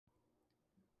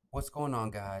What's going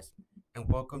on, guys? And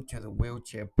welcome to the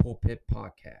Wheelchair Pulpit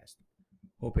podcast.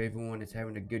 Hope everyone is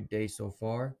having a good day so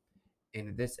far. And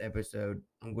in this episode,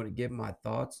 I'm going to give my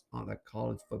thoughts on the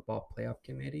College Football Playoff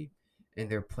Committee and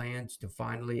their plans to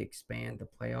finally expand the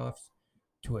playoffs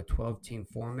to a 12-team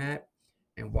format,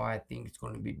 and why I think it's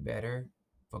going to be better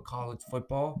for college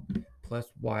football,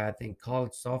 plus why I think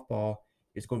college softball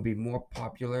is going to be more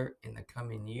popular in the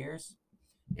coming years,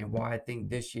 and why I think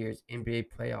this year's NBA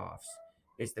playoffs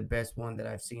is the best one that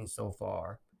I've seen so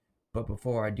far. But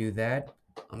before I do that,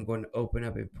 I'm going to open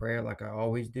up in prayer like I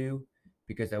always do,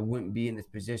 because I wouldn't be in this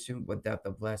position without the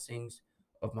blessings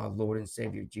of my Lord and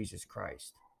Savior Jesus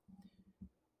Christ.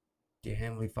 Dear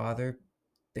Heavenly Father,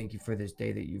 thank you for this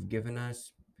day that you've given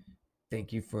us.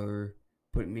 Thank you for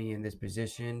putting me in this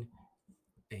position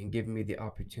and giving me the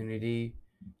opportunity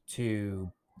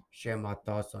to share my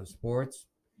thoughts on sports.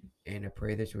 And I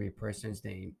pray this in your person's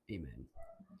name. Amen.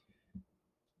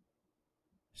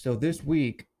 So this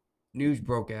week, news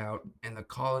broke out in the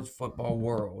college football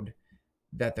world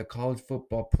that the College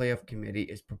Football Playoff Committee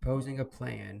is proposing a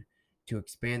plan to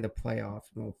expand the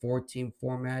playoffs from a 4-team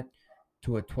format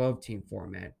to a 12-team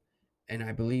format. And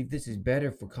I believe this is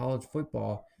better for college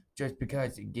football just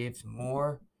because it gives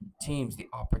more teams the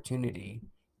opportunity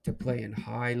to play in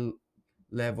high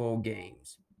level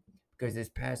games. Because this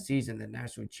past season, the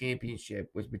national championship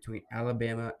was between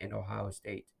Alabama and Ohio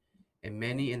State. And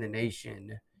many in the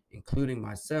nation, including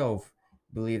myself,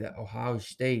 believe that Ohio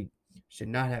State should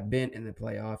not have been in the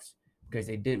playoffs because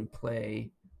they didn't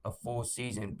play a full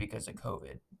season because of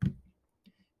COVID.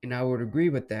 And I would agree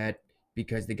with that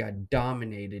because they got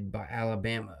dominated by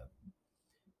Alabama.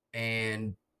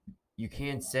 And you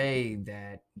can't say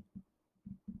that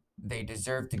they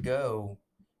deserve to go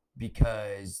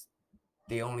because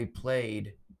they only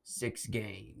played 6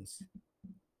 games.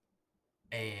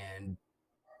 And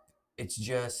it's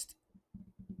just,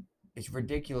 it's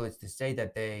ridiculous to say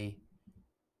that they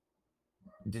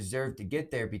deserve to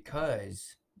get there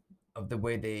because of the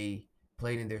way they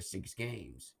played in their 6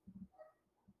 games.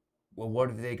 Well,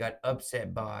 what if they got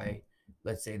upset by,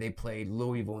 let's say they played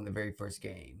Louisville in the very first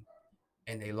game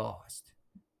and they lost?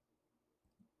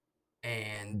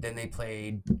 And then they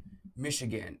played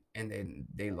Michigan and then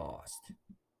they lost.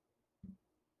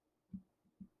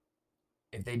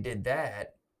 If they did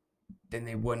that, then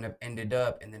they wouldn't have ended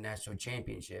up in the national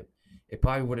championship. It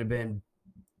probably would have been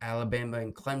Alabama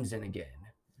and Clemson again,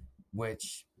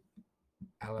 which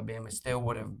Alabama still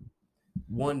would have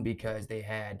won because they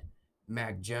had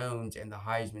Mac Jones and the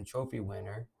Heisman Trophy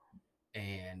winner,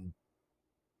 and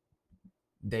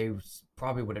they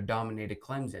probably would have dominated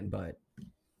Clemson, but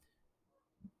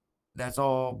that's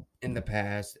all in the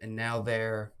past. And now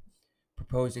they're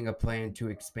proposing a plan to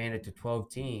expand it to 12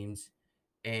 teams,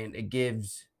 and it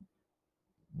gives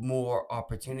more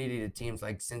opportunity to teams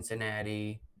like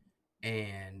Cincinnati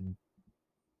and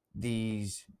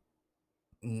these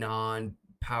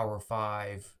non-Power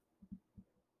 5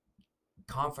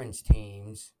 conference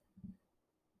teams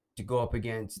to go up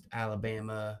against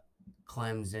Alabama,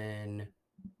 Clemson,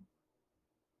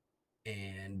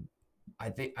 and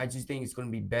I just think it's going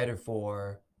to be better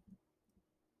for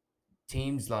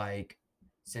teams like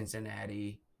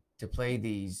Cincinnati to play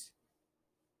these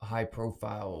high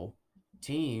profile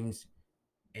teams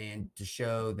and to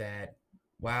show that,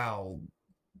 wow,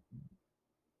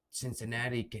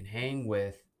 Cincinnati can hang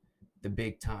with the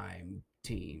big time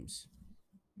teams.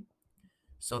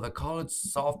 So the college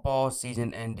softball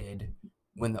season ended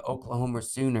when the Oklahoma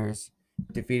Sooners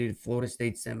defeated Florida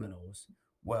State Seminoles.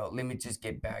 Well, let me just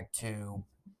get back to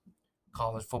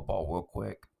college football real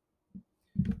quick.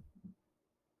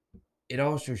 It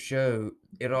also show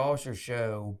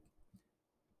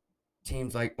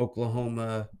teams like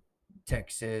Oklahoma,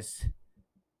 Texas,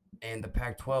 and the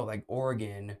Pac-12 like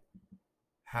Oregon,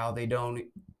 how they don't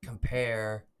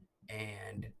compare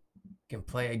and can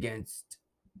play against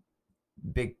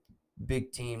big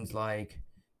big teams like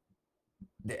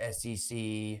the SEC,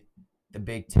 the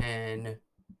Big Ten,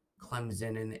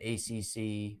 Clemson, and the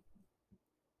ACC.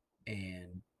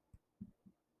 And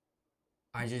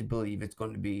I just believe it's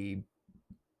going to be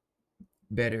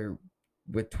better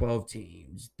with 12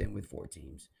 teams than with 4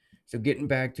 teams. So getting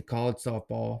back to college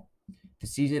softball, the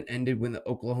season ended when the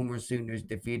Oklahoma Sooners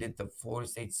defeated the Florida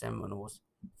State Seminoles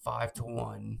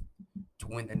 5-1 to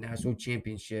win the national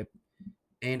championship.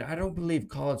 And I don't believe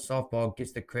college softball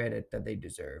gets the credit that they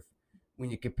deserve. When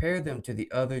you compare them to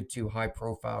the other two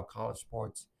high-profile college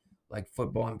sports like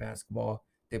football and basketball,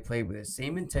 they play with the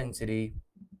same intensity,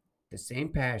 the same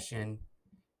passion,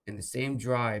 and the same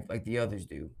drive like the others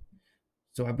do.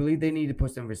 So I believe they need to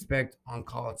put some respect on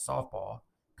college softball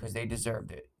because they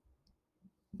deserved it.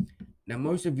 Now,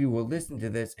 most of you will listen to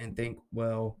this and think,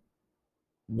 well,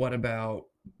 what about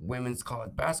women's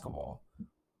college basketball?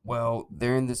 Well,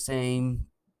 they're in the same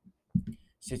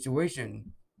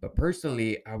situation. But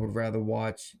personally, I would rather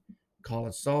watch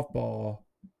college softball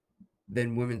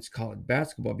than women's college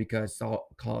basketball because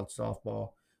college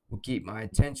softball will keep my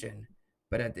attention.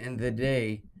 But at the end of the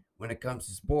day, when it comes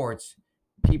to sports,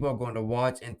 people are going to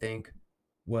watch and think,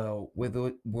 well,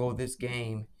 will this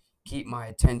game keep my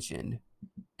attention?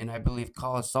 And I believe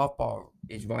college softball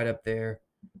is right up there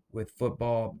with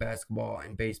football, basketball,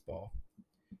 and baseball.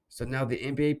 So now the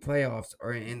NBA playoffs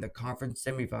are in the conference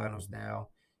semifinals now,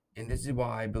 and this is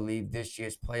why I believe this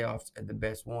year's playoffs are the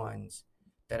best ones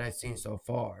that I've seen so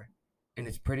far. And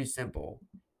it's pretty simple.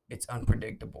 It's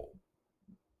unpredictable.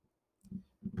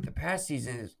 The past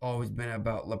season has always been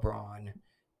about LeBron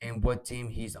and what team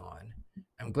he's on.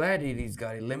 I'm glad that he's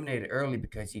got eliminated early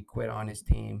because he quit on his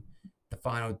team the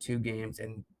final two games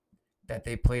and that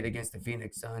they played against the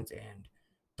Phoenix Suns. And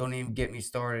don't even get me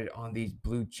started on these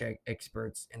blue check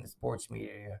experts in the sports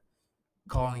media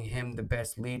calling him the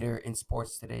best leader in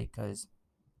sports today because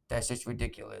that's just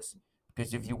ridiculous.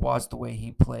 Because if you watch the way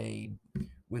he played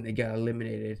when they got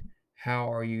eliminated,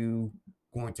 how are you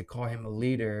going to call him a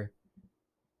leader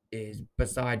is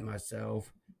beside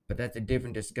myself, but that's a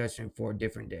different discussion for a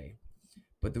different day.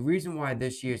 But the reason why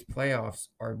this year's playoffs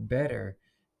are better,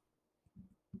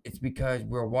 it's because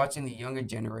we're watching the younger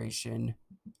generation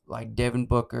like Devin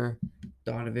Booker,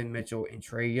 Donovan Mitchell, and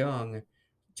Trey Young,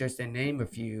 just to name a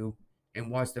few,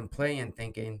 and watch them play and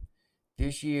thinking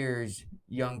this year's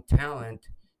young talent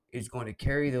is going to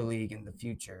carry the league in the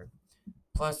future.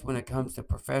 Plus, when it comes to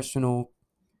professional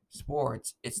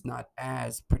sports, it's not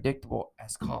as predictable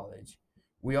as college.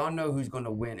 We all know who's going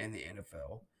to win in the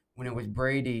NFL. When it was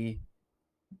Brady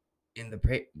in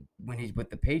when he's with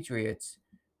the Patriots,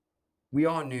 we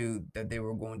all knew that they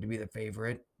were going to be the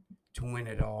favorite to win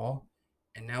it all.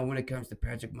 And now when it comes to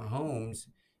Patrick Mahomes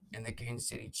and the Kansas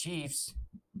City Chiefs,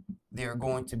 they are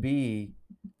going to be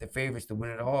the favorites to win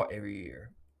it all every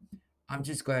year. I'm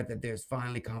just glad that there's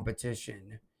finally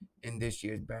competition in this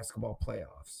year's basketball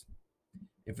playoffs.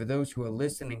 And for those who are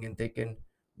listening and thinking,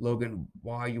 Logan,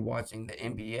 why are you watching the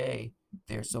NBA?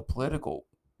 They're so political.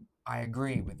 I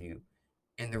agree with you.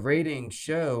 And the ratings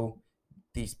show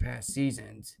these past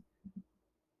seasons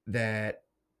that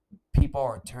people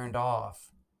are turned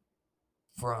off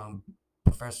from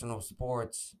professional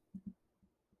sports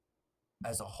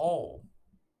as a whole.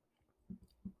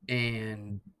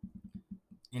 And,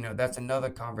 that's another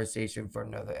conversation for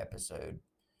another episode.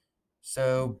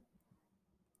 So,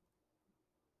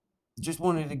 just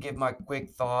wanted to give my quick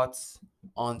thoughts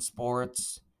on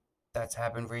sports that's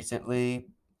happened recently.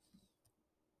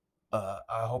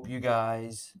 I hope you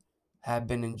guys have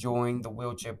been enjoying the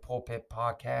Wheelchair Pulpit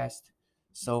podcast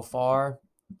so far.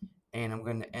 And I'm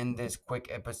going to end this quick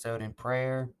episode in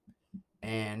prayer.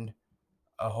 And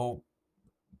I hope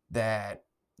that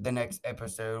the next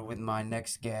episode with my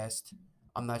next guest,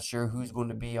 I'm not sure who's going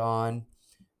to be on,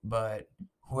 but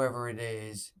whoever it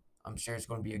is, I'm sure it's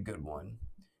going to be a good one.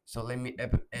 So let me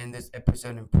end this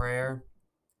episode in prayer.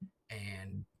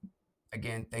 And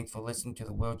again, thanks for listening to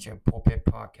the Wheelchair Pulpit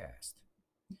podcast.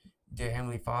 Dear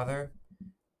Heavenly Father,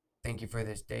 thank you for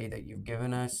this day that you've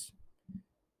given us.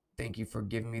 Thank you for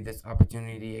giving me this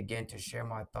opportunity again to share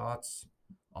my thoughts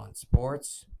on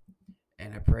sports.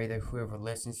 And I pray that whoever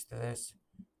listens to this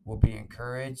will be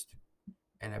encouraged.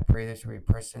 And I pray this in a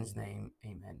person's name.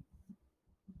 Amen.